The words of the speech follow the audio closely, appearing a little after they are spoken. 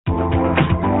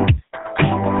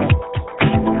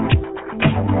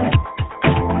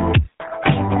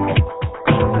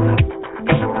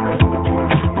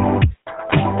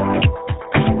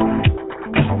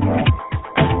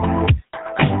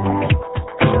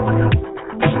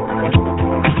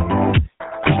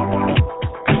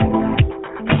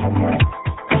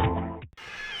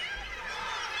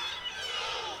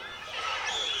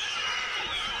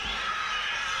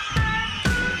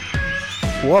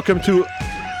Welcome to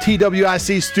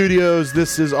TWIC Studios.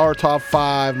 This is our top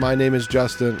 5. My name is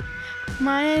Justin.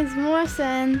 My name's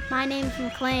Morrison. My name's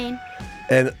McLean.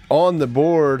 And on the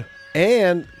board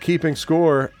and keeping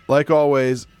score, like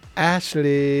always,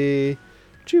 Ashley.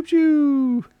 Choo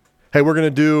choo. Hey,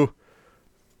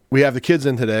 we have the kids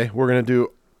in today. We're going to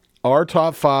do our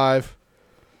top 5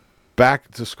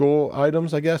 back to school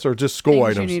items, I guess, or just school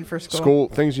items. Things you need for school.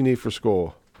 Things you need for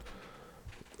school.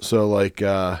 So, like,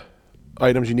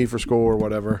 items you need for school or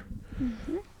whatever.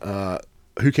 Mm-hmm.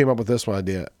 Who came up with this one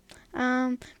idea?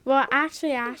 Well,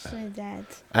 actually, Ashley did.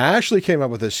 Ashley came up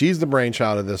with this. She's the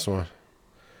brainchild of this one.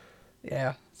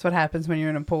 Yeah, that's what happens when you're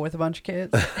in a pool with a bunch of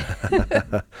kids.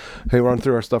 Hey, run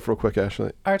through our stuff real quick,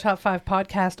 Ashley. Our top 5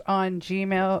 podcast on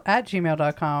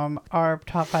gmail.com. Our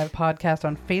top 5 podcast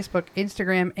on Facebook,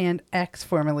 Instagram, and X,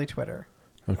 formerly Twitter.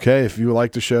 Okay, if you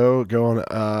like the show, go on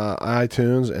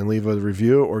iTunes and leave a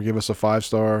review or give us a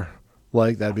 5-star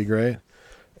like. That'd be great.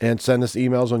 And send us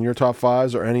emails on your top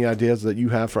 5s or any ideas that you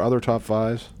have for other top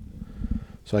 5s.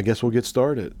 So I guess we'll get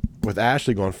started with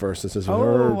Ashley going first. This is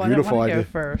her beautiful idea. Go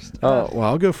first. Oh, well,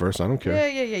 I'll go first. I don't care.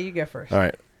 Yeah. You go first. All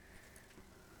right.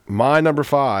 My number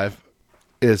 5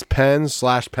 is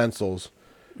pens/pencils.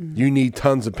 Mm-hmm. You need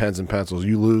tons of pens and pencils.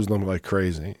 You lose them like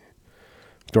crazy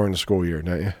during the school year,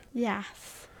 don't you?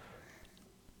 Yes.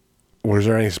 Was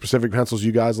there any specific pencils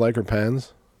you guys like or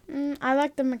pens? I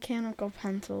like the mechanical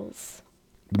pencils.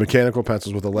 The mechanical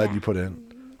pencils with the lead you put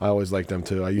in. I always like them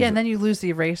too. And then you lose the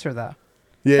eraser though.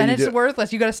 Yeah, then it's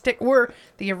worthless. You got to stick, or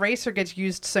the eraser gets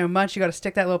used so much, you got to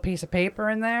stick that little piece of paper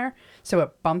in there so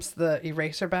it bumps the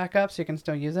eraser back up so you can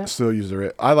still use it. Still use the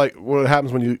eraser. I like what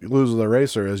happens when you lose the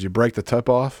eraser is you break the tip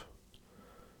off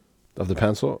of the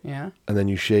pencil. Yeah. And then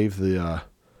you shave the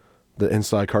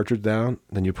inside cartridge down.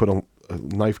 Then you put a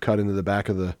knife cut into the back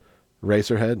of the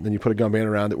eraser head. Then you put a gum band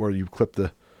around it where you clip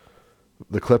the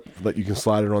clip that you can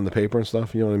slide it on the paper and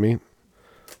stuff. You know what I mean?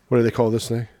 What do they call this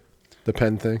thing? The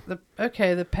pen thing? The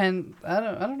pen. I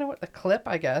don't know what the clip.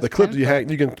 I guess the clip you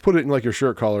can put it in like your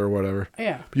shirt collar or whatever.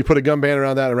 Yeah. You put a gum band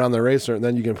around the eraser, and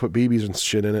then you can put BBs and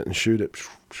shit in it and shoot it.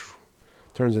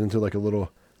 Turns it into like a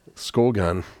little skull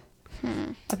gun.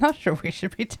 I'm not sure we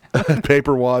should be telling.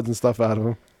 Paper wads and stuff out of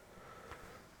them.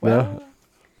 Well, no?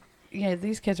 Yeah,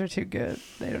 these kids are too good.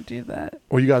 They don't do that.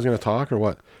 Well, you guys going to talk or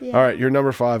what? Yeah. All right, you're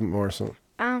number 5, Morrison.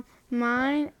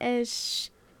 Mine is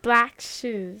black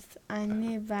shoes. I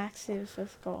need black shoes for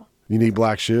school. You need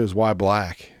black shoes. Why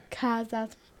black?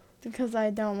 Because I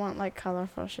don't want like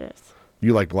colorful shoes.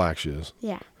 You like black shoes.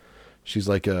 Yeah. She's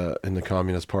like in the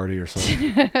Communist Party or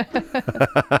something.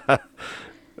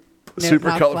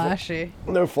 Super colorful. Flashy.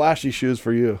 No flashy shoes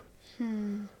for you.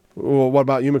 Well, what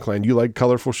about you, McLean? Do you like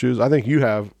colorful shoes? I think you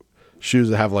have shoes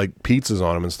that have like pizzas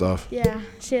on them and stuff. Yeah,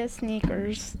 she has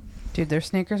sneakers. Dude, there's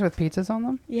sneakers with pizzas on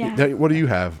them? Yeah. What do you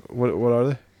have? What are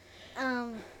they?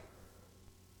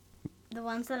 The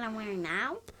ones that I'm wearing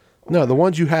now? No, the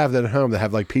ones you have that at home that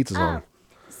have like pizzas on them.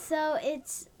 So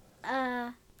it's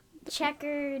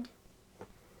checkered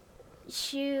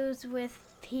shoes with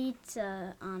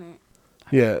pizza on it.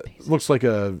 Yeah, looks like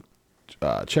a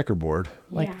checkerboard.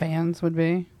 Like Vans would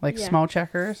be? Like small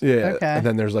checkers? Yeah, Okay. and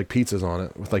then there's like pizzas on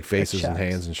it with like faces and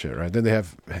hands and shit, right? Then they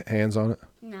have hands on it?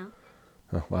 No.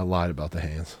 Oh, well, I lied about the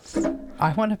hands.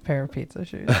 I want a pair of pizza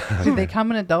shoes. Dude, they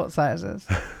come in adult sizes.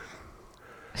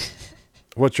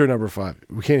 What's your number 5?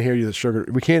 We can't hear you.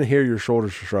 We can't hear your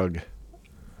shoulders shrug.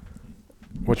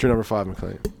 What's your number 5,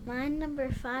 McLean? My number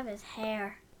 5 is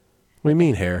hair. What do you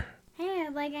mean hair?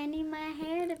 Hair, like I need my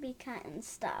hair to be cut and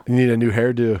stuff. You need a new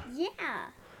hairdo. Yeah.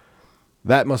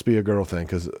 That must be a girl thing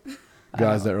because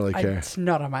guys don't really care. It's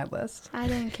not on my list. I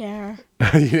didn't care.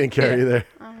 You didn't care either.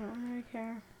 I don't really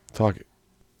care. Talk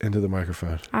into the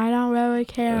microphone. I don't really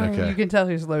care. Okay. You can tell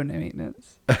who's low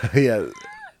maintenance. Yeah.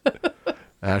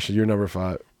 Ashley, you're number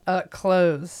 5.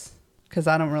 Clothes. Because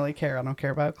I don't really care. I don't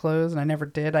care about clothes, and I never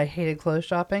did. I hated clothes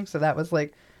shopping, so that was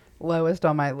like lowest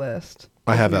on my list.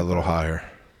 I have that a little higher.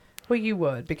 Well, you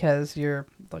would because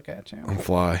look at you. I'm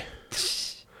fly.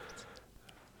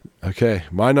 Okay,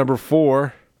 my number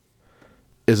 4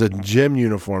 is a gym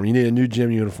uniform. You need a new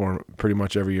gym uniform pretty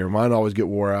much every year. Mine always get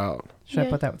wore out. Should I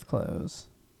put that with clothes?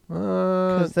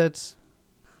 Because that's.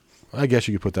 I guess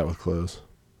you could put that with clothes.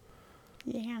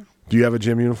 Yeah. Do you have a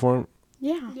gym uniform?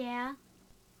 Yeah. Yeah.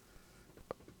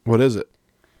 What is it?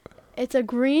 It's a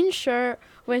green shirt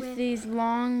with these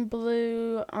long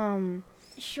blue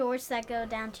Shorts that go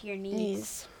down to your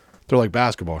knees. They're like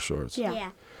basketball shorts.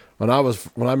 Yeah. When I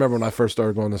remember when I first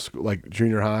started going to school, like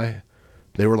junior high,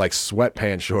 they were like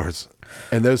sweatpants shorts,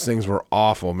 and those things were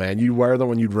awful, man. You'd wear them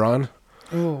when you'd run.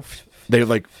 Oof. They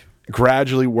like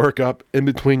gradually work up in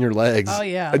between your legs. Oh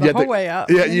yeah, And the you have whole to- way up.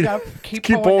 Yeah, And you gotta keep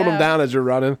pulling them down as you're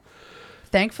running.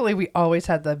 Thankfully, we always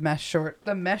had the mesh shorts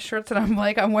that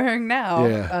I'm wearing now.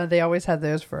 Yeah. They always had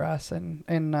those for us in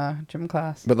gym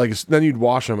class. But like then you'd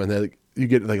wash them, and then you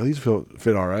get like these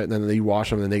fit all right, and then you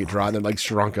wash them, and then they get dry, and then like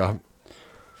shrunk up.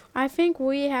 I think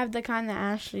we have the kind that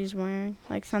Ashley's wearing,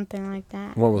 like something like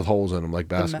that. One with holes in them, like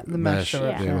the mesh shorts,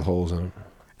 yeah, yeah. with holes in them.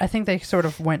 I think they sort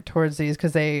of went towards these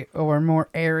because they were more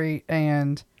airy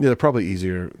and. Yeah, they're probably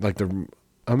easier. Like they're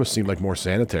almost seem like more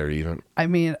sanitary even. I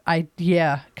mean,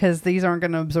 because these aren't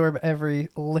going to absorb every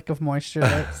lick of moisture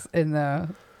that's in the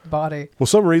body. Well,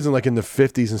 some reason like in the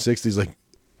 50s and 60s, like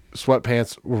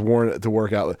sweatpants were worn to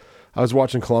work out. I was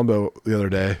watching Columbo the other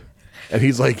day, and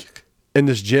he's like in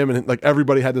this gym, and like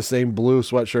everybody had the same blue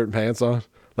sweatshirt and pants on,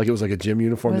 like it was like a gym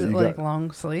uniform. Was that it you like got.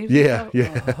 long sleeves? Yeah, Oh,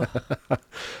 yeah.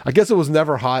 I guess it was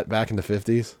never hot back in the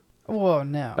 50s. Whoa,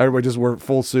 no. Everybody just wore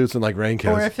full suits and like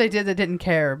raincoats. Or if they did, they didn't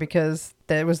care because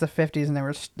it was the 50s and they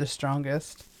were the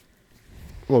strongest.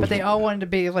 Well, But they all wanted to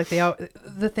be like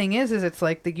the thing is it's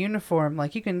like the uniform.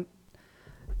 Like you can,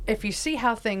 if you see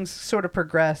how things sort of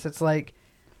progress, it's like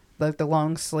the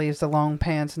long sleeves, the long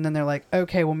pants, and then they're like,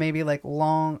 okay, well maybe like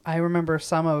long. I remember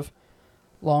some of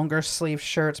longer sleeve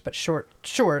shirts, but short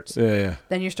shorts. yeah.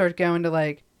 Then you start going to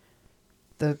like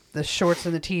the shorts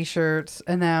and the t-shirts,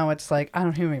 and now it's like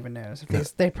who even knows?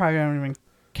 If they probably don't even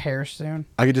care soon.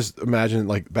 I could just imagine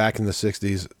like back in the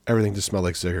 60s, everything just smelled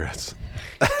like cigarettes.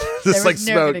 There just was like no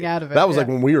smoke. getting out of it, That was yeah. like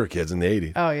when we were kids in the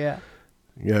 80s. Oh yeah.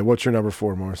 Yeah, what's your number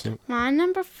 4, Morrison? My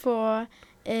number 4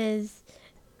 is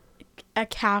a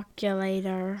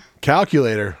calculator.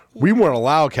 Calculator. We weren't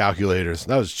allowed calculators.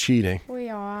 That was cheating. We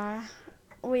are.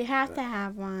 We have to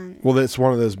have one. Well, it's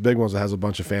one of those big ones that has a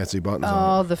bunch of fancy buttons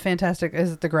on Oh, the fantastic!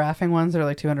 Is it the graphing ones? They're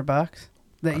like $200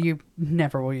 that you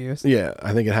never will use. it. Yeah,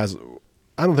 I think it has.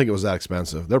 I don't think it was that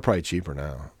expensive. They're probably cheaper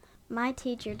now. My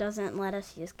teacher doesn't let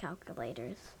us use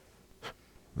calculators.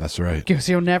 That's right. Because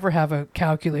you'll never have a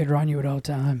calculator on you at all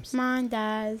times. Mine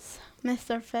does.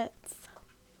 Mr. Fitz.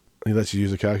 He lets you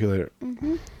use a calculator.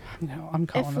 No, I'm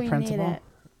calling If the we need principal. it.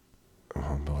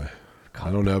 Oh boy,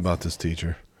 I don't know about this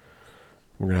teacher.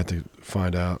 We're gonna have to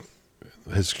find out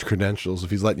his credentials if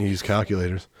he's letting you use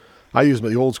calculators. I used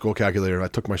the old school calculator. I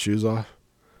took my shoes off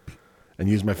and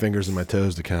used my fingers and my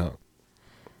toes to count.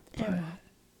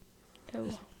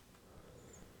 Ew.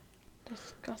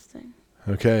 Disgusting.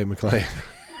 Okay, McLean.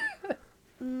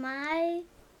 My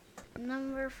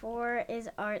number 4 is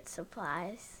art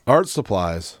supplies. Art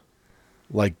supplies,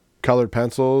 like colored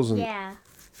pencils and Yeah.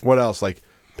 what else? Like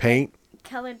paint.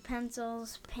 Colored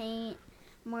pencils, paint,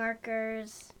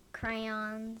 markers,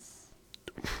 crayons,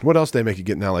 What else they make you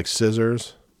get now? Like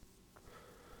scissors,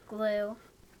 glue.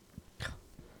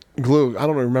 glue. I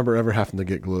don't remember ever having to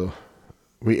get glue.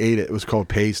 We ate it. It was called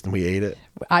paste, and we ate it.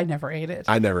 I never ate it.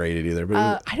 I never ate it either.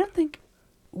 But I don't think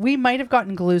we might have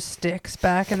gotten glue sticks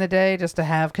back in the day just to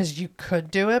have because you could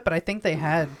do it, but I think they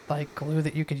had like glue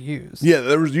that you could use. yeah,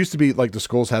 there was used to be like the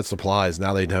schools had supplies.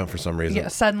 Now they don't for some reason. Yeah.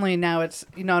 Suddenly now it's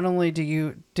not only do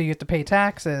you have to pay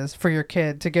taxes for your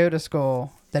kid to go to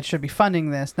school that should be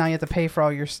funding this. Now you have to pay for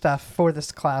all your stuff for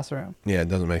this classroom. Yeah, it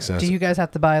doesn't make sense. Do you guys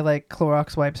have to buy like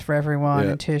Clorox wipes for everyone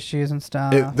Yeah. and tissues and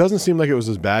stuff? It doesn't seem like it was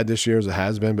as bad this year as it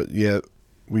has been, but yeah,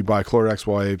 we buy Clorox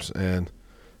wipes and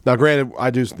now granted,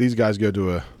 these guys go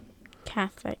to a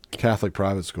Catholic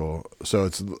private school, so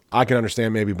I can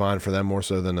understand maybe buying for them more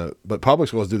so than but public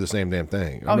schools do the same damn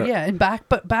thing. Oh yeah, and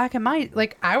back in my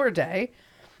like our day,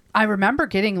 I remember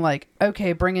getting like,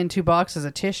 okay, bring in 2 boxes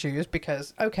of tissues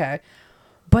because okay.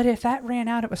 But if that ran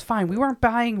out, it was fine. We weren't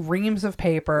buying reams of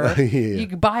paper. Yeah. You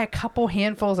could buy a couple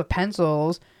handfuls of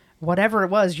pencils, whatever it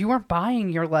was. You weren't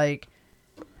buying your like.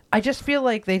 I just feel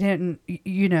like they didn't.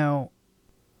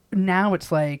 Now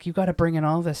it's like you got to bring in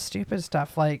all this stupid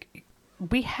stuff. Like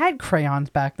we had crayons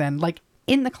back then, like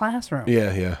in the classroom.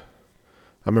 Yeah.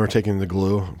 I remember taking the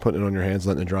glue, putting it on your hands,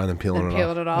 letting it dry, and then peeling And it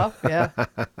peeling off. it off.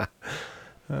 Yeah.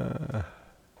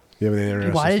 You have anything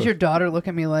interesting? Why did stuff? your daughter look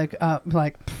at me like,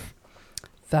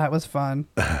 that was fun.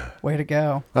 Way to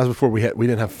go. That was before we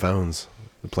didn't have phones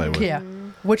to play with. Yeah.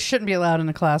 Which shouldn't be allowed in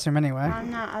the classroom anyway.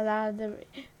 I'm not allowed to.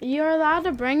 You're allowed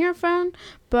to bring your phone,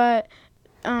 but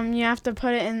you have to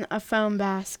put it in a phone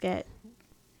basket.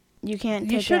 You can't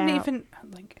take You shouldn't it out. even,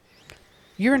 like,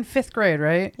 you're in 5th grade,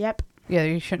 right? Yep. Yeah,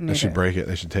 you shouldn't They need should it. break it.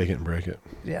 They should take it and break it.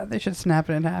 Yeah, they should snap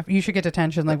it in half. You should get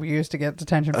detention like we used to get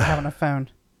detention for having a phone.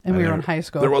 And we were in high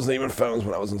school. There wasn't even phones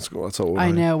when I was in school. That's how old I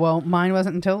am. know. Well, mine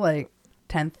wasn't until like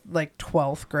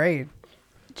 12th grade.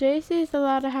 JC's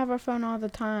allowed to have her phone all the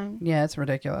time. Yeah, it's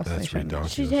ridiculous. They That's shouldn't.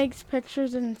 ridiculous. She takes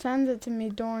pictures and sends it to me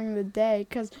during the day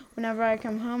because whenever I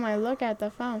come home, I look at the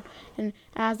phone and it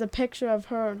has a picture of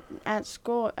her at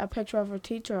school, a picture of her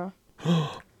teacher.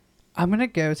 I'm going to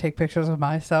go take pictures of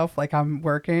myself like I'm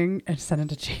working and send it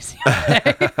to JC.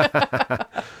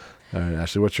 All right,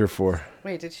 Ashley, what's your 4?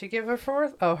 Wait, did she give her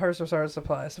 4? Oh, hers was art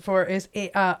supplies. 4 is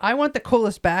I want the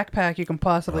coolest backpack you can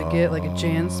possibly get, like a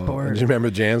JanSport. Do you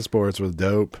remember JanSports was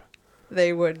dope?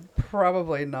 They would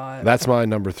probably not. That's my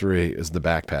number 3 is the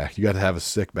backpack. You got to have a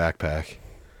sick backpack.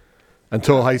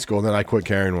 Until high school, and then I quit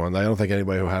carrying one. I don't think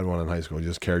anybody who had one in high school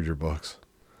just carried your books.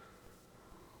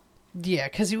 Yeah,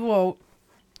 because you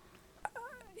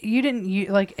didn't,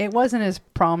 like, it wasn't as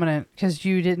prominent because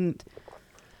you didn't,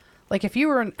 like, if you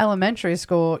were in elementary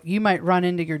school, you might run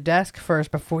into your desk first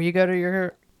before you go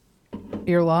to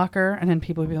your locker, and then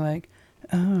people would be like,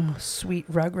 oh, sweet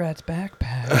Rugrats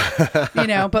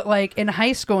backpack. But, like, in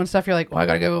high school and stuff, you're like, well, I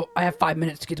gotta go, I have 5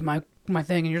 minutes to get to my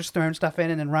thing, and you're just throwing stuff in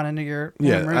and then run into your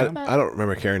room. I don't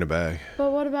remember carrying a bag.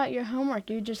 But what about your homework?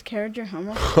 You just carried your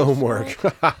homework? Homework.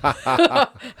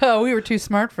 Oh, we were too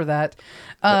smart for that.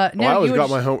 No, I always got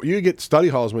my home. You get study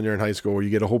halls when you're in high school where you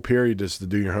get a whole period just to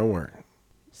do your homework.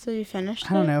 So you finished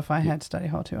I don't know if I had study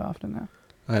hall too often, though.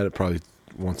 I had it probably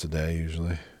once a day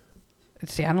usually.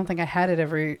 See, I don't think I had it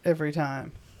every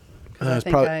time. 'Cause I It's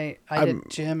think probably- I did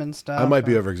gym and stuff. I might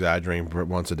be over exaggerating, but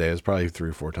once a day. It's probably 3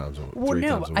 or 4 times a week. Well, no,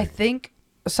 times a week. I think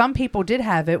some people did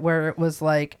have it where it was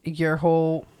like your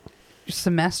whole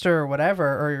semester or whatever,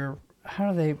 or your,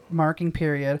 how do they, marking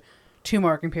period, 2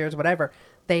 marking periods, whatever.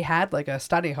 They had like a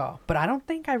study hall, but I don't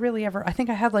think I really ever, I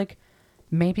think I had like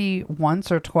maybe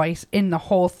once or twice in the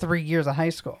whole 3 years of high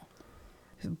school.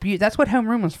 That's what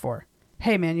homeroom was for.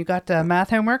 Hey man, you got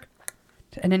math homework?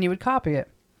 And then you would copy it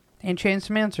and change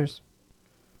some answers.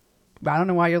 I don't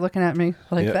know why you're looking at me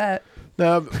like Yeah. that.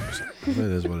 No, it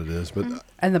is what it is. But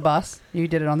And the bus, you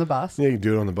did it on the bus. yeah, you can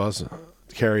do it on the bus,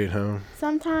 carry it home.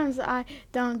 Sometimes I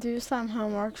don't do some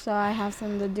homework, so I have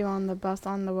some to do on the bus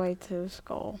on the way to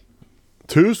school.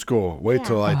 To school. Wait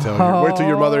till I tell you. Wait till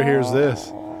your mother hears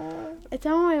this. It's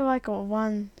only like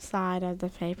one side of the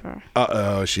paper.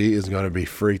 Uh-oh, she is going to be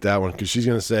freaked out one because she's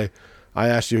going to say, I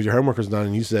asked you if your homework was done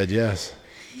and you said yes.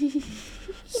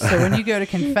 So when you go to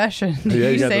confession, do Yeah,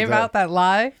 you you got say the about that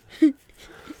lie? All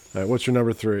right, what's your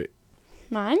number 3?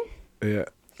 Mine? Yeah.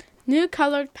 New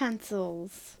colored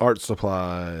pencils. Art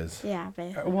supplies. Yeah,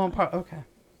 basically. Okay.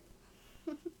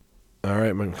 All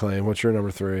right, McLean, what's your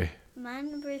number 3? My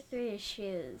number 3 is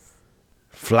shoes.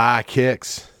 Fly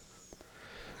kicks.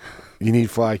 You need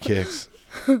fly kicks.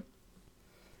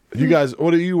 You guys,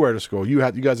 what do you wear to school? You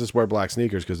guys just wear black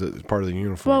sneakers because it's part of the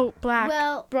uniform. Well,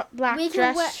 black black we can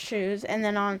dress wear- shoes, and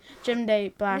then on gym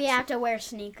day, black. We have to wear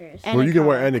sneakers. any well, you can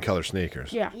wear color. any color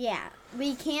sneakers. Yeah. Yeah,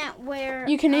 we can't wear.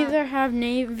 You can either have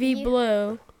navy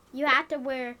blue. You have to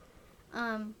wear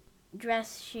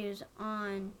dress shoes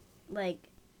on like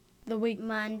The week.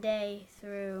 Monday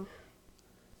through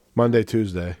Monday,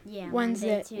 Tuesday. Wednesday.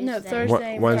 Monday, Tuesday, No,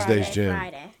 Thursday. Wednesday's Friday. gym.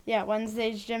 Friday. Yeah,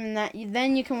 Wednesday's gym, and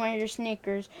then you can wear your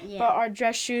sneakers. Yeah. But our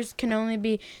dress shoes can only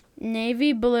be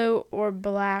navy blue or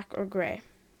black or gray.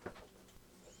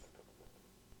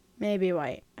 Maybe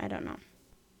white. I don't know.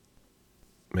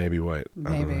 Maybe white.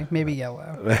 Maybe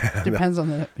yellow. Depends on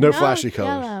the. No flashy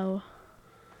colors. Yellow.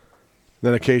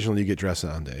 Then occasionally you get dress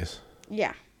down days.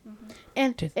 Yeah.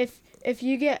 And if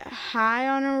you get high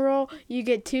on a roll, you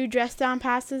get 2 dress down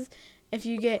passes. If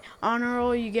you get on a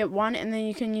roll, you get 1, and then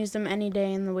you can use them any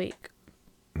day in the week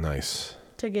Nice.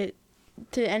 to get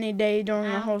to any day during the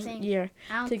I don't whole think- year.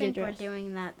 I don't To get think we're dressed.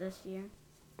 doing that this year.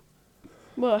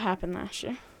 Well, it happened last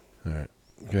year. All right.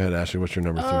 Go ahead, Ashley. What's your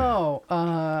number 3?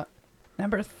 Oh,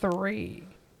 number 3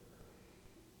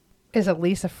 is a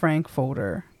Lisa Frank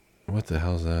folder. What the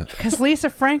hell's that? Because Lisa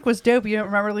Frank was dope. You don't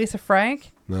remember Lisa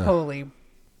Frank? No. Holy.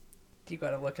 You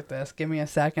got to look at this. Give me a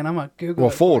second. I'm going to Google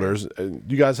Well, it. folders.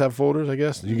 You guys have folders, I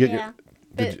guess? You get Yeah.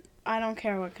 But I don't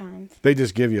care what kinds. they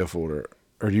just give you a folder.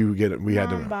 Or do you get it? We had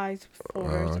Mom to. buys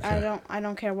folders. okay. I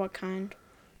don't care what kind.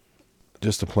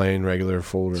 Just a plain, regular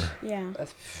folder. Yeah.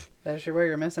 That's where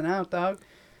you're missing out, dog.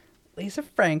 Lisa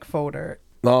Frank folder.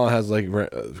 No, it has like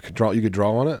draw. You could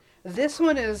draw on it. This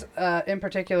one is, in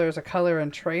particular, is a color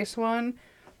and trace one.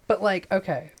 But, like,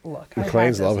 okay, look. I have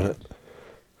McLean's this loving one. it.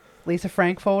 Lisa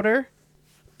Frank folder.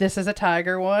 This is a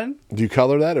tiger one. Do you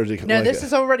color that, or do you? No, like this it?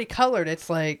 is already colored. It's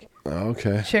like, Oh,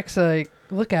 okay. chicks, like,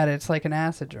 look at it. It's like an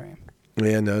acid dream.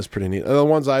 Yeah, no, it's pretty neat. The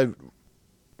ones I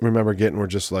remember getting were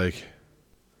just like,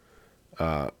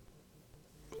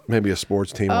 maybe a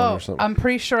sports team one Oh, or something. I'm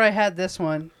pretty sure I had this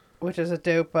one, which is a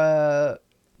dope, the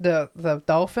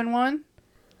dolphin one.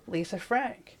 Lisa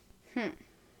Frank.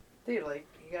 Dude, like,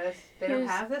 you guys, they don't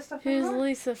have this stuff Who's anymore?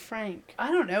 Lisa Frank?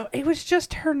 I don't know. It was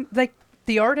just her, like,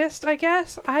 the artist, I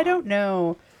guess. I don't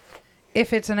know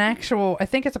if it's an actual, I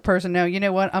think it's a person. No, you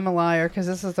know what? I'm a liar, because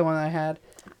this is the one I had.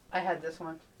 I had this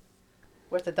one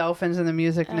with the dolphins and the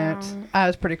music notes. That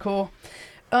was pretty cool.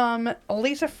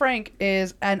 Lisa Frank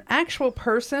is an actual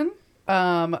person.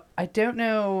 I don't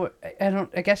know.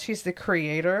 I guess she's the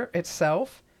creator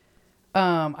itself.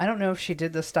 I don't know if she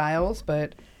did the styles,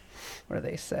 but what do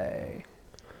they say?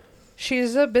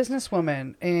 She's a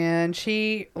businesswoman, and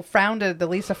she founded the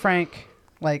Lisa Frank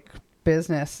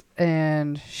business,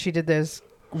 and she did those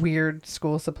weird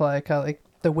school supply, like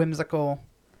the whimsical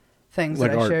things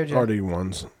Like that I showed you. arty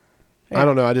ones. Yeah. I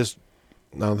don't know. I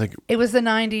don't think. It was the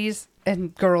 90s,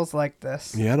 and girls liked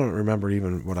this. Yeah, I don't remember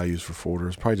even what I used for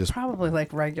folders. Probably just Probably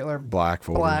like regular black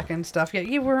folders. black and stuff. Yeah,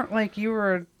 you weren't like, you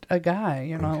were a guy.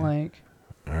 You're not like.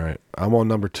 All right, I'm on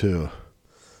number 2.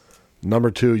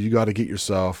 Number 2, you got to get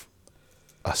yourself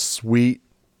a sweet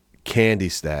candy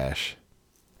stash.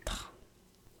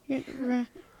 We're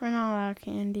not allowed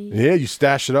candy. Yeah, you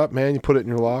stash it up, man. You put it in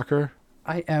your locker.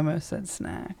 I almost said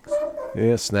snacks.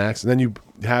 Yeah, snacks. And then you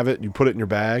have it, you put it in your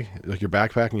bag, like your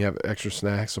backpack, and you have extra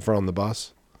snacks for on the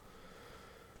bus.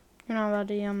 You're not allowed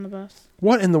to eat on the bus.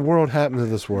 What in the world happened to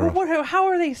this Well, world? how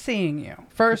are they seeing you?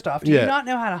 First off, do Yeah. you not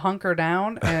know how to hunker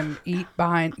down and eat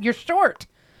behind? You're short.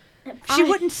 She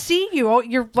wouldn't see you. Oh,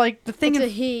 you're like the thing. It's a in-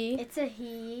 he. It's a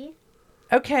he.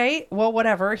 Okay, well,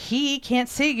 whatever. He can't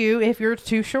see you if you're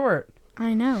too short.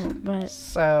 I know, but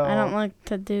So I don't like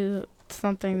to do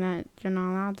something that you're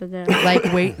not allowed to do.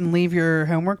 like wait and leave your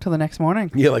homework till the next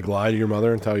morning. Yeah, like lie to your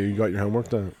mother and tell you got your homework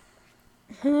done.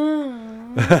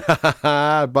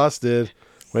 Busted.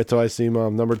 Wait till I see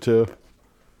Mom. Number 2.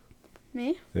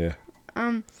 Me? Yeah.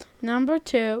 Number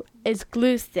 2 is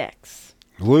glue sticks.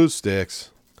 Glue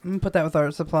sticks. I'm gonna put that with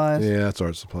art supplies. Yeah, that's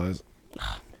art supplies.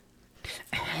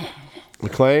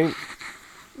 McLean,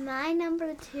 My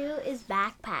number 2 is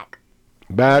backpack.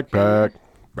 backpack.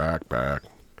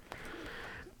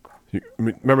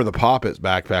 Remember the Poppets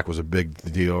backpack was a big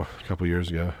deal a couple years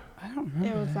ago. I don't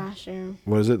remember. It was last year.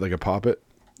 What is it, like a Poppet?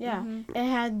 Yeah. It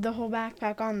had the whole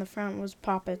backpack on the front was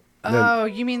Poppet. Oh,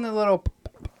 you mean the little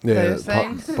Yeah, those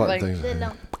things? button Like, things.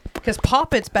 No. because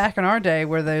Poppets back in our day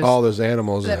were those All those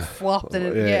animals that flopped in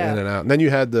it. in Yeah. and out. And then you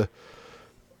had the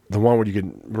one where you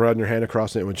could run your hand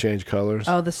across it and it would change colors.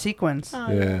 Oh, the sequins. Oh,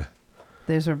 yeah.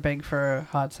 Those were big for a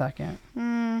hot second.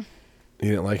 Mm, You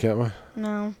didn't like that one?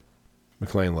 no.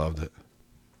 McLean loved it.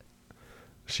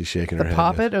 She's shaking The her head.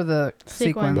 Poppet or the Sequins.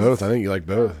 sequins? Both. I think you like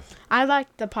both. I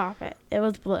liked the Poppet. It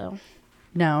was blue.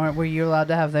 No, were you allowed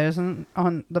to have those on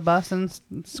the bus and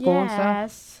school and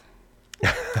stuff?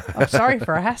 Yes. I'm sorry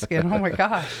for asking. Oh my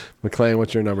gosh. McLean,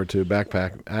 what's your number 2?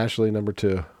 Backpack. Ashley, number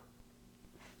 2.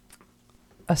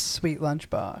 A sweet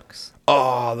lunchbox.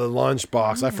 Oh, the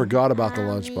lunchbox. I forgot about the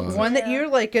lunchbox. One that you're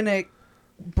like gonna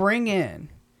bring in.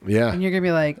 Yeah. And you're gonna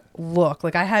be like, look,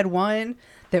 like I had one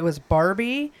that was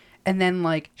Barbie, and then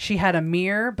like she had a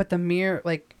mirror, but the mirror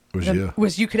Was you.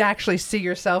 you could actually see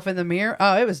yourself in the mirror.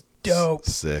 Oh, it was dope.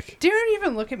 Sick. Don't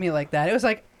even look at me like that.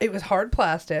 It was hard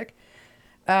plastic.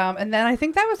 And then I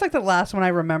think that was like the last one I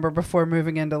remember before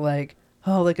moving into like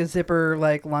a zipper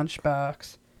like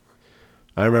lunchbox.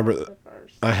 I remember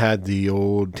I had the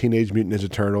old Teenage Mutant Ninja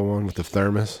Turtle one with the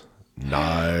thermos.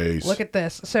 Nice. Look at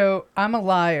this. So I'm a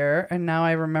liar, and now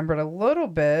I remembered a little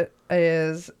bit.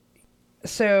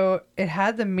 So it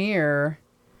had the mirror,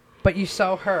 but you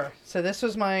saw her. So this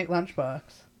was my lunchbox.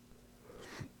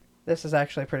 This is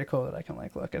actually pretty cool that I can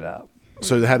like look it up.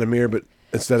 So they had a mirror, but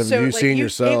instead of you like, seeing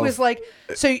yourself, it was like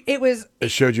it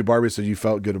showed you Barbie, so you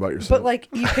felt good about yourself. but like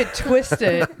you could twist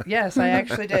it. Yes, I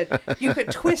actually did. You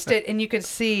could twist it, and you could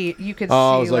see. oh, it see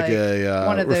was like a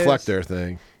one of those- reflector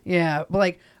thing. Yeah, but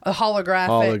like a holographic.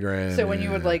 Hologram, So when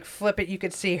you would yeah. like flip it, you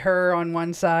could see her on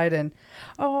one side, and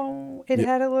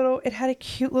it had a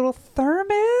cute little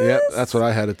thermos. Yep, that's what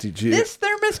I had at TG. This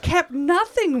thermos kept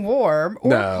nothing warm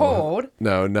or cold.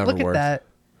 No, never Look worked. at that.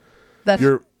 That's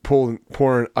You're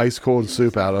pouring ice cold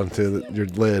soup out onto your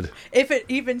lid. if it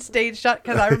even stayed shut.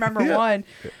 Because I remember one,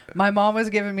 my mom was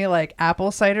giving me like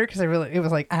apple cider because it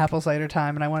was like apple cider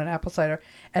time, and I wanted apple cider.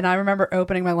 And I remember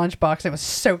opening my lunchbox, and it was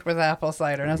soaked with apple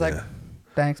cider, and I was like,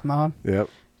 "Thanks, Mom." Yep.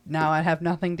 Now I have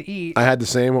nothing to eat. I had the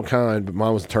same kind, but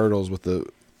mine was turtles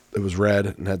it was red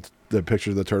and had the picture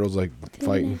of the turtles like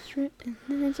fighting.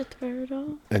 There's a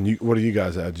turtle. And what do you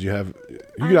guys have? Did you have?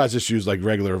 You guys just use like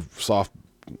regular soft.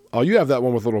 Oh, you have that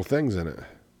one with little things in it.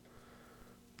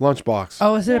 Lunchbox.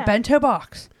 Oh, is it Yeah. a bento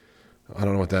box? I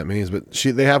don't know what that means, but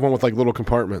they have one with like little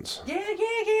compartments. Yeah.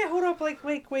 Hold up,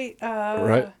 wait.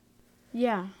 Right?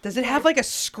 Yeah. Does it have like a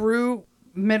screw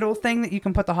middle thing that you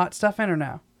can put the hot stuff in or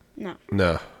no? No.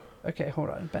 No. Okay, hold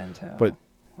on. Bento. But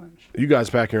lunch. you guys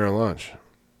pack your own lunch.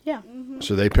 Yeah.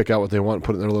 So they pick out what they want and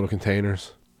put it in their little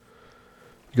containers.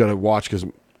 You got to watch because,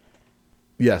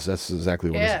 yes, that's exactly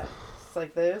what Yeah. it is. It's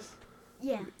like this.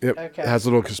 Yeah. Yep. Okay. It has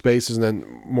little spaces, and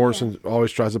then Morrison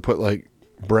always tries to put like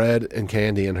bread and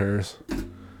candy in hers.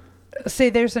 See,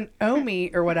 there's an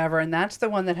Omi or whatever, and that's the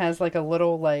one that has like a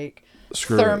little like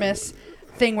Screw. thermos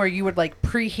thing where you would like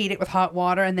preheat it with hot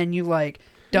water and then you like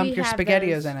dump We your have SpaghettiOs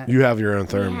those. in it. You have your own We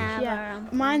thermos. have our Yeah. own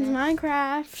Mine's thermos.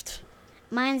 Minecraft.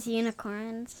 Mine's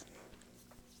unicorns.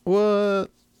 What? All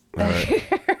right.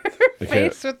 Okay.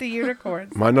 Face with the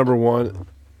unicorns. My number one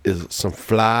is some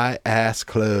fly ass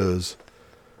clothes.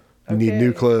 You need new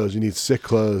Okay. clothes. You need sick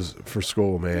clothes for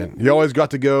school, man. You always got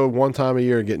to go one time a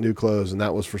year and get new clothes, and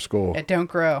that was for school. It don't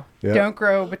grow. Yeah. Don't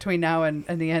grow between now and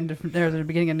the end of or the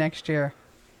beginning of next year.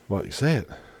 Well, you say it.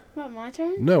 What, my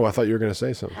turn? No, I thought you were going to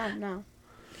say something. Oh, no.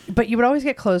 But you would always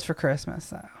get clothes for Christmas,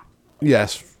 though.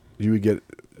 Yes, you would get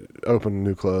open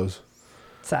new clothes,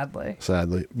 Sadly,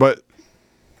 sadly. But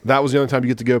that was the only time you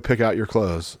get to go pick out your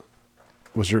clothes.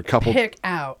 Was your couple. pick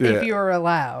out Yeah. if you were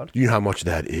allowed. You know how much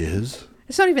that is?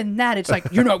 It's not even that. It's like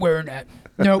you're not wearing that.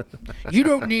 Nope. You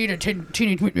don't need a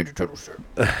Teenage Mutant Ninja Turtle shirt.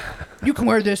 You can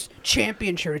wear this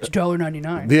champion shirt. It's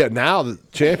 $1.99. Yeah, now the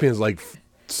champion's like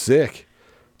sick.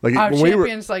 Like Our when we were,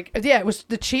 champions like it was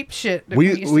the cheap shit. That we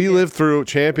used to we get. lived through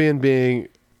champion being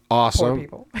awesome,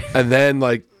 people. and then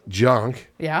like junk,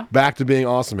 Yeah. back to being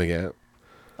awesome again.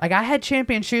 Like I had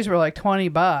champion shoes were like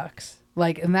 $20.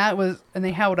 Like and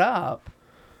they held up.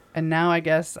 And now I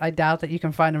guess I doubt that you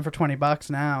can find them for $20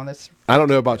 now. That's I don't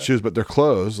know about shoes, but they're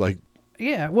clothes. Like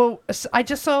yeah. Well, I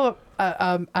just saw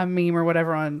a meme or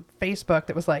whatever on Facebook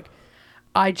that was like,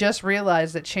 I just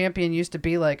realized that Champion used to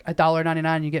be like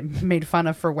 $1.99. You get made fun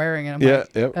of for wearing it. I'm Yeah,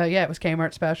 like, yep. Yeah, it was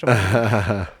Kmart special.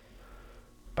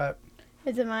 But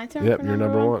Is it my turn? yep, for you're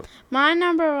number one. My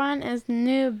number one is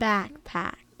new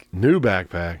backpack. New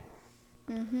backpack.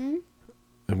 Mm-hmm.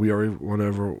 And we already went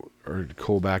over our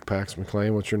cool backpacks.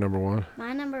 McLean, what's your number one?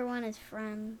 My number one is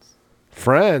friends.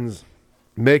 Friends.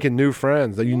 Making new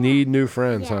friends. That you need new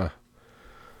friends, Yeah.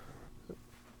 huh?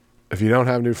 If you don't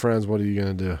have new friends, what are you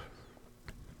gonna do?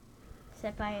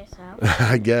 Sit by yourself.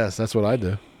 I guess that's what I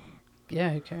do. yeah,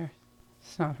 who cares?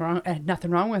 It's not wrong.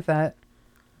 Nothing wrong with that.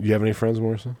 You have any friends,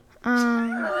 Morrison?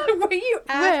 What you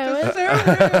asked is so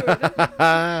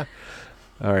rude.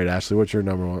 All right, Ashley, what's your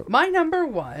number one? My number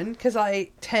one, because I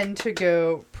tend to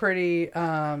go pretty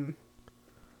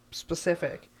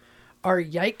specific, are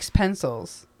Yikes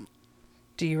pencils.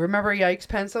 Do you remember Yikes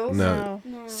pencils? No.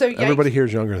 No. So Yikes, Everybody here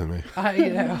is younger than me.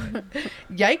 you know,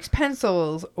 Yikes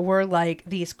pencils were like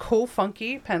these cool,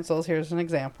 funky pencils. Here's an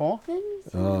example.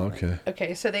 Oh, okay.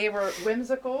 Okay, so they were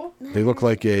whimsical. They look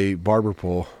like a barber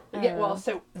pole. Yeah, well,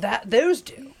 so those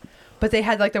do, but they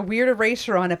had like the weird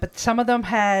eraser on it. But some of them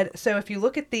had. So if you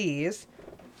look at these,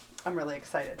 I'm really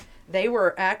excited. They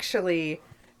were actually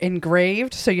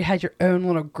engraved, so you had your own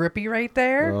little grippy right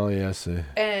there, Oh, yeah, I see.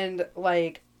 and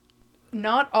like,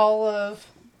 not all of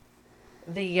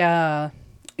the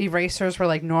erasers were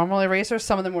like normal erasers.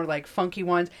 Some of them were like funky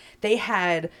ones. They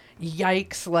had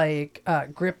Yikes like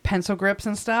pencil grips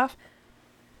and stuff.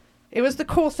 It was the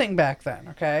cool thing back then,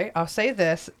 okay? I'll say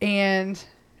this. And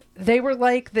they were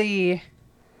like the...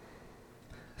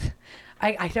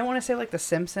 I don't want to say like the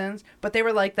Simpsons, but they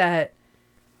were like that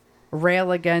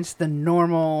rail against the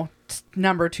normal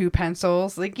number 2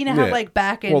 pencils. Like, you know how Yeah. like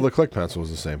back in... Well, the click pencil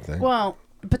was the same thing. Well,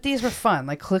 but these were fun.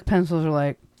 Like click pencils were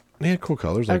like... They had cool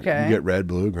colors. Like Okay. you get red,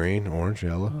 blue, green, orange,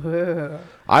 yellow. Ugh.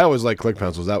 I always like click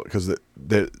pencils out because you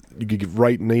could get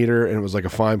write neater and it was like a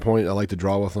fine point. I like to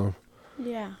draw with them.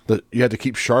 Yeah. You had to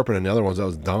keep sharpening the other ones. That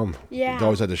was dumb. Yeah. You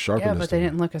always had to sharpen Yeah, this but they thing.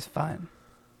 didn't look as fun.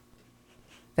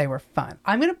 They were fun.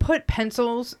 I'm going to put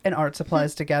pencils and art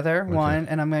supplies together, one,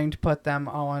 and I'm going to put them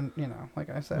on, like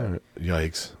I said. All right.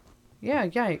 Yikes. Yeah,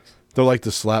 Yikes. They're like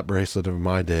the slap bracelet of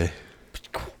my day.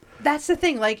 That's the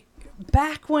thing. Like,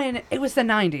 back when it was the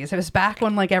 90s, it was back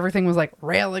when, like, everything was, like,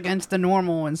 rail against the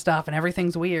normal and stuff, and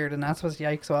everything's weird, and that's what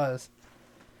Yikes was.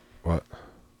 What?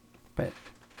 But,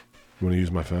 You want to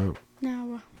use my phone?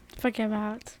 No. Forget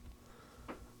about it.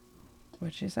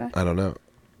 what'd you say? I don't know.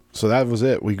 So that was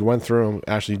it. We went through them.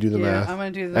 Ashley, do the math. I'm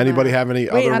going to do the Anybody math. have any Wait,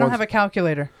 other I don't ones? have a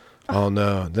calculator. Oh,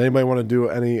 no. Does anybody want to do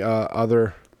any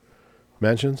other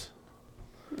mentions?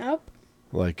 Nope.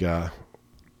 Like, I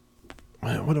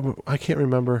can't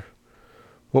remember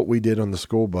what we did on the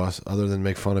school bus other than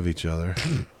make fun of each other.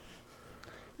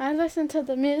 I listen to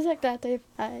the music that they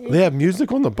play. They have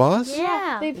music on the bus?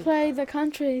 Yeah. They play the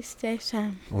country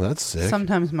station. Well, that's sick.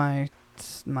 Sometimes my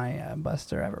bus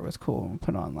driver was cool and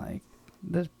put on like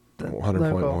the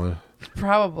 100.1.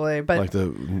 probably, but Like the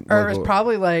or it was local-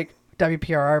 probably like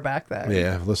WPRR back then.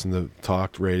 Yeah, listen to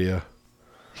talk radio.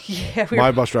 Yeah, we My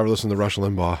were, bus driver listened to Rush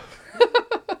Limbaugh.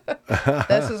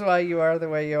 this is why you are the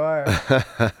way you are.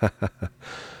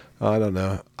 I don't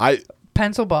know.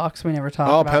 Pencil box we never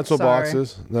talked Oh, about. pencil Sorry.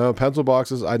 boxes. No, pencil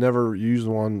boxes. I never use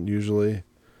one usually.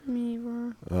 Me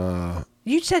either.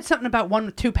 You said something about one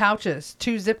with 2 pouches,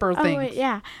 2 zipper Oh things. wait,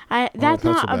 yeah. That's not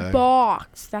pencil a bag.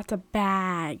 box. That's a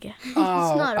bag.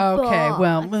 Oh, not a okay. box.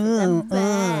 Well, It's a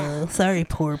bag. sorry,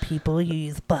 poor people. You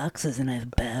use boxes and I have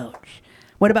a pouch.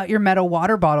 What about your metal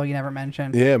water bottle you never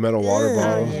mentioned? Yeah, metal water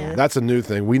bottle. yeah. That's a new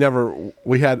thing. We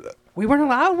had We weren't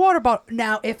allowed water bottle.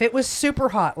 Now, if it was super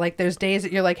hot, like there's days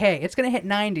that you're like, hey, it's going to hit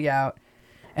 90 out,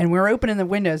 and we're opening the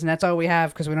windows, and that's all we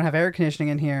have because we don't have air conditioning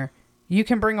in here, you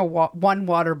can bring one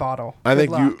water bottle. I Good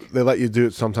think luck. they let you do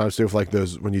it sometimes too, if like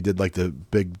those when you did like the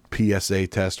big PSA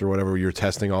test or whatever, you were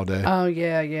testing all day. Oh,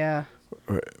 yeah.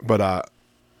 But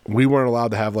we weren't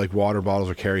allowed to have like water bottles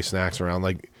or carry snacks around.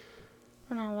 Like,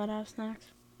 We're not allowed to have snacks.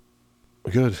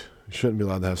 good, you shouldn't be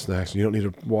allowed to have snacks. You don't need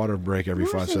a water break every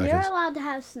 5 Listen, seconds. you're allowed to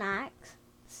have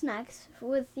snacks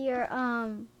with your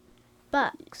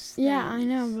bucks. Yeah, I things.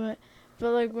 know,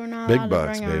 but like we're not Big allowed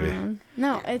bucks, to bring baby. our own.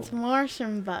 No, it's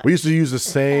Martian bucks. We used to use the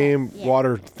same Yeah.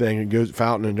 water thing. It goes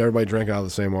fountain, and everybody drank out of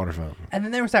the same water fountain. And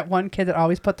then there was that one kid that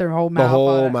always put their whole mouth The whole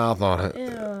on it. mouth on it. Ew.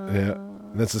 Yeah.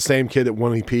 And that's the same kid that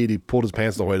when he peed, he pulled his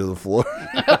pants all the way to the floor.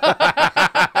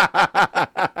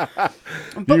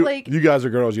 But you, like, you guys are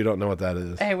girls. You don't know what that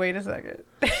is. hey, wait a second.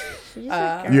 She's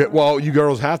a girl. Well, you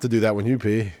girls have to do that when you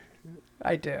pee.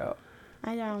 I do.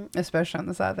 I don't. Especially on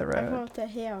the side of the I road. go up the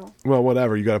hill. Well,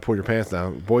 whatever. You got to pull your pants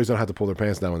down. Boys don't have to pull their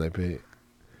pants down when they pee.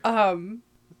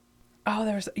 Oh,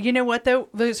 there's. You know what though?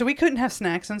 So we couldn't have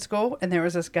snacks in school, and there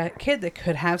was this kid that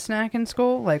could have snack in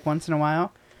school, like once in a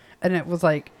while, and it was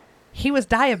like he was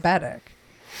diabetic,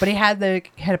 but he had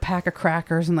a pack of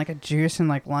crackers and like a juice and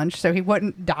like lunch, so he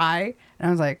wouldn't die. And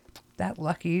I was like, that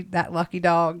lucky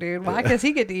dog, dude. Why? Because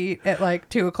he could eat at like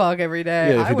 2:00 every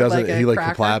day. Yeah, if I he would doesn't, like a he like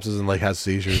cracker. collapses and like has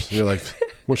seizures. And you're like,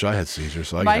 wish I had seizures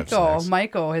so I could have snacks.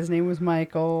 Michael. His name was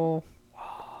Michael.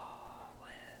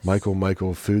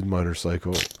 Michael, food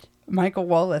motorcycle. Michael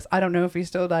Wallace. I don't know if he's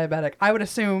still diabetic. I would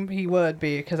assume he would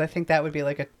be because I think that would be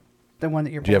like the one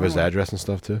that you're. Do you have born his with. address and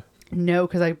stuff too? No,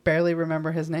 because I barely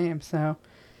remember his name. So.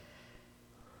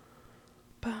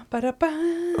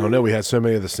 Ba-ba-da-ba. Oh no, we had so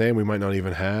many of the same. We might not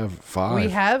even have 5. We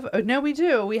have no, we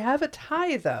do. We have a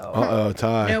tie though. Uh-oh,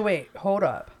 tie. No, wait, hold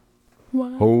up.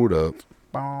 What? Hold up.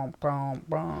 Boom, boom,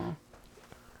 boom.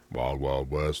 Wild Wild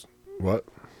West. What?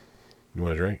 You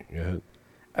want a drink? Go ahead.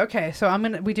 Okay, so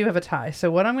we do have a tie. So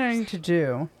what I'm going to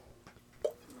do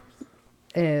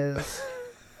is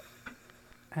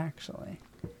actually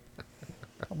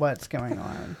what's going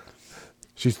on.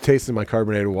 She's tasting my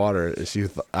carbonated water.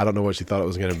 I don't know what she thought it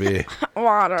was going to be.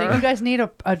 Water. Do you guys need a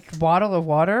bottle of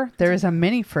water? There is a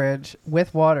mini fridge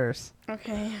with waters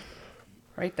Okay.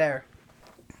 right there.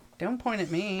 Don't point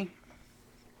at me.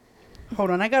 Hold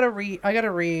on, I gotta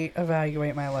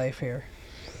reevaluate my life here.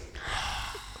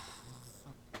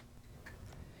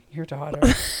 Your daughter.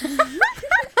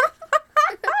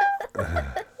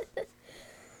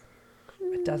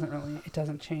 It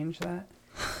doesn't change that.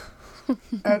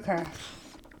 Okay.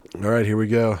 All right, here we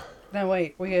go. Now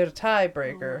wait, we got a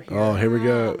tiebreaker here. Oh, here we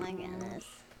Oh go. my goodness.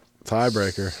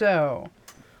 Tiebreaker. So,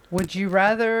 would you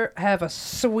rather have a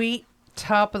sweet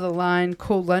top of the line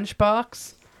cool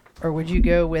lunchbox, or would you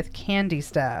go with Candy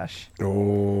Stash?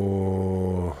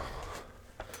 Oh.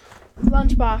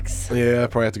 Lunchbox. Yeah, I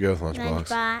probably have to go with Lunchbox.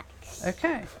 Lunchbox.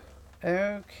 Okay.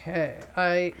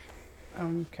 Okay.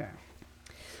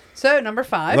 So number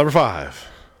 5. Number 5.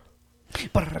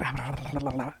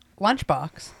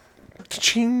 Lunchbox.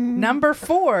 Ching. Number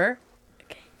 4.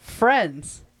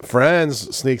 Friends.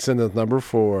 Friends sneaks into number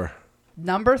 4.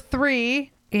 Number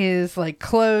 3 is like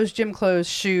clothes, gym clothes,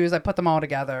 shoes. I put them all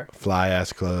together. Fly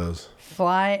ass clothes.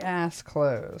 Fly ass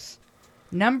clothes.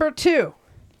 Number 2.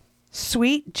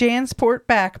 Sweet Jansport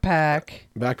backpack.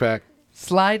 Backpack.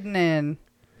 Sliding in.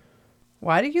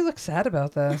 Why do you look sad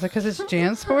about that? Is it because it's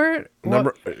Jansport?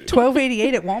 Number-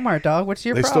 $12.88 at Walmart, dog. What's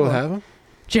your They problem? still have them?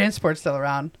 Jansport's still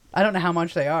around. I don't know how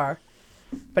much they are,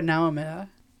 but now I'm in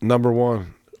Number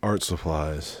 1, art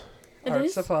supplies. art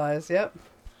is? supplies. Yep.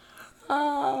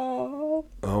 Oh.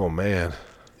 Oh, man.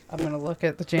 I'm gonna look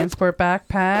at the Jansport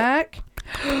backpack.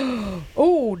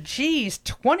 Oh, geez,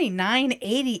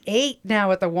 $29.88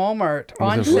 now at the Walmart With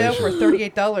on sale for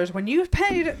inflation. $38. When you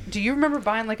paid, do you remember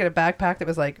buying like a backpack that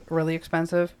was like really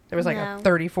expensive? There was like No. a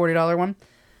 $30-$40 one.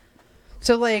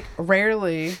 So like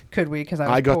rarely could we, because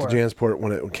I got poor. to Jansport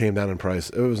when it came down in price.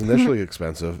 It was initially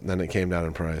expensive, then it came down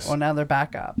in price. Well, now they're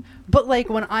back up. But like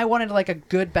when I wanted like a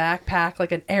good backpack,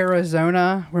 like an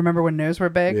Arizona, remember when those were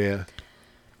big? Yeah.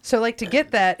 So like to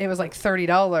get that, it was like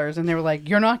 $30, and they were like,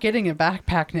 "You're not getting a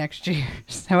backpack next year."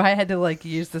 So I had to like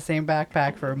use the same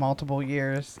backpack for multiple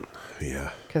years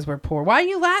Yeah. because we're poor. Why are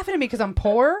you laughing at me? Because I'm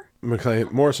poor? McLean,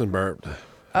 Morrison burped.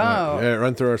 Oh, Yeah,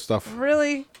 run through our stuff.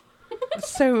 really?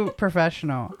 So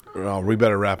professional. Oh, we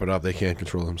better wrap it up. They can't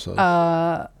control themselves.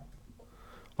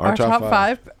 Our top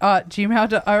five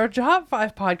Gmail. Our top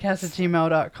five podcast at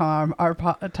gmail.com. Our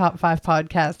top five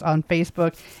podcast on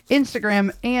Facebook,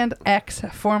 Instagram, and X,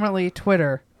 formerly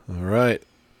Twitter. All right.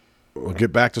 We'll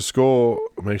get back to school.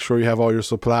 Make sure you have all your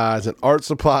supplies and art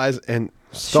supplies and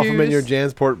stuff them in your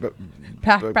Shoes. Jansport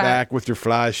Backpack. back with your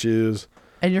fly shoes.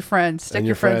 And your friends. Stick And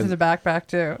your your friends in friends. the backpack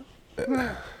too.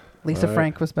 Lisa All right.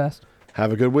 Frank was best.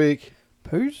 Have a good week.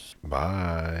 Peace.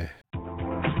 Bye.